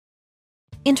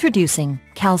Introducing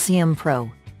Calcium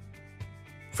Pro.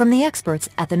 From the experts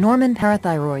at the Norman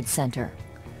Parathyroid Center.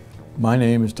 My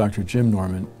name is Dr. Jim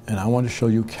Norman, and I want to show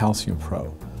you Calcium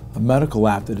Pro, a medical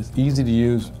app that is easy to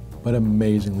use but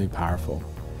amazingly powerful.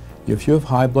 If you have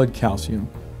high blood calcium,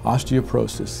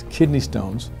 osteoporosis, kidney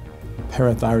stones,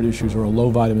 parathyroid issues, or a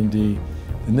low vitamin D,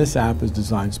 then this app is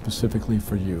designed specifically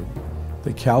for you.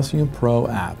 The Calcium Pro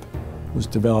app was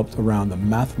developed around the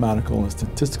mathematical and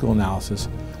statistical analysis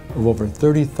of over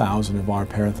 30,000 of our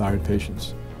parathyroid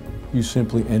patients. You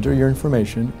simply enter your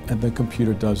information and the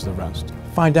computer does the rest.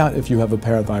 Find out if you have a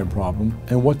parathyroid problem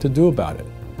and what to do about it.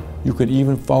 You could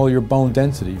even follow your bone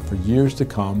density for years to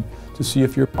come to see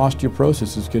if your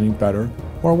osteoporosis is getting better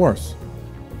or worse.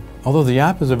 Although the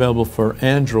app is available for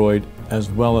Android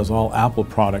as well as all Apple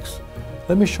products,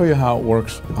 let me show you how it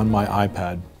works on my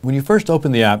iPad. When you first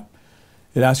open the app,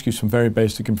 it asks you some very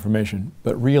basic information,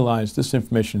 but realize this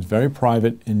information is very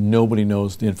private and nobody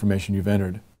knows the information you've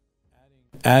entered.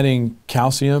 Adding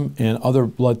calcium and other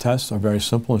blood tests are very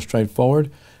simple and straightforward,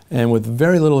 and with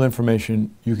very little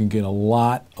information, you can get a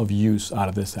lot of use out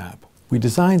of this app. We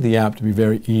designed the app to be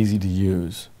very easy to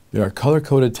use. There are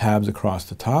color-coded tabs across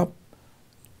the top: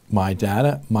 My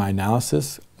Data, My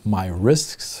Analysis, My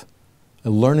Risks, a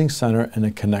Learning Center, and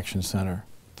a Connection Center.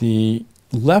 The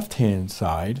left-hand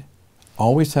side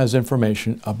always has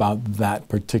information about that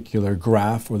particular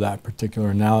graph or that particular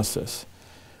analysis.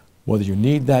 Whether you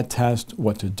need that test,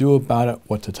 what to do about it,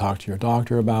 what to talk to your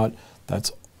doctor about,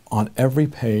 that's on every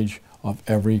page of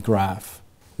every graph.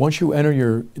 Once you enter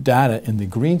your data in the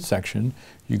green section,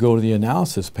 you go to the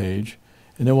analysis page,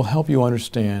 and it will help you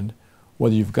understand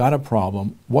whether you've got a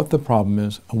problem, what the problem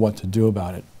is, and what to do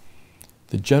about it.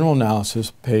 The general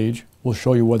analysis page will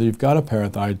show you whether you've got a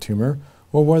parathyroid tumor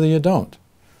or whether you don't.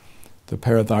 The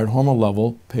parathyroid hormone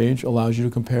level page allows you to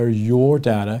compare your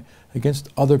data against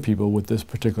other people with this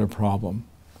particular problem.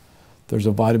 There's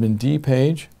a vitamin D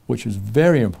page, which is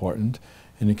very important,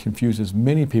 and it confuses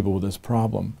many people with this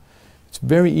problem. It's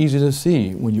very easy to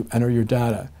see when you enter your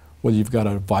data whether you've got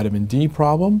a vitamin D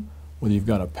problem, whether you've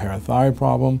got a parathyroid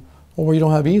problem, or whether you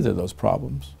don't have either of those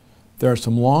problems. There are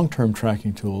some long-term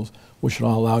tracking tools which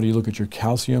will allow you to look at your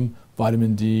calcium,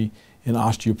 vitamin D, and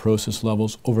osteoporosis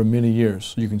levels over many years,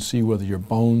 so you can see whether your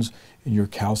bones and your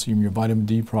calcium, your vitamin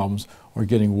D problems are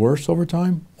getting worse over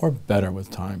time or better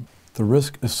with time. The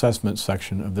risk assessment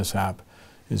section of this app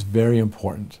is very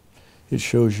important. It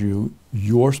shows you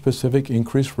your specific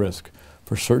increased risk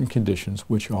for certain conditions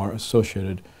which are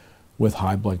associated with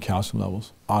high blood calcium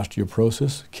levels: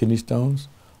 osteoporosis, kidney stones,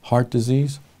 heart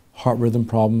disease, heart rhythm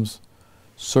problems,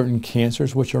 certain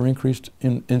cancers which are increased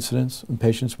in incidence in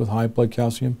patients with high blood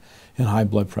calcium, and high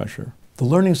blood pressure. The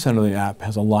Learning Center of the app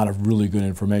has a lot of really good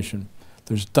information.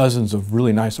 There's dozens of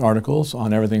really nice articles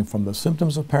on everything from the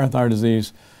symptoms of parathyroid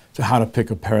disease to how to pick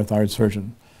a parathyroid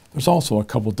surgeon. There's also a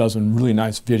couple dozen really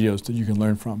nice videos that you can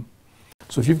learn from.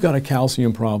 So if you've got a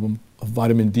calcium problem, a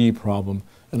vitamin D problem,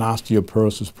 an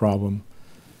osteoporosis problem,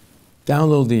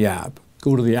 download the app.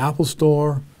 Go to the Apple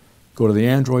Store, go to the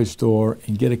Android store,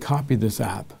 and get a copy of this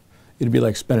app. It'd be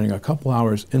like spending a couple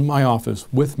hours in my office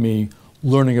with me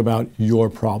learning about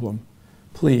your problem.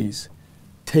 Please,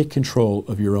 take control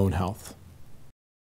of your own health.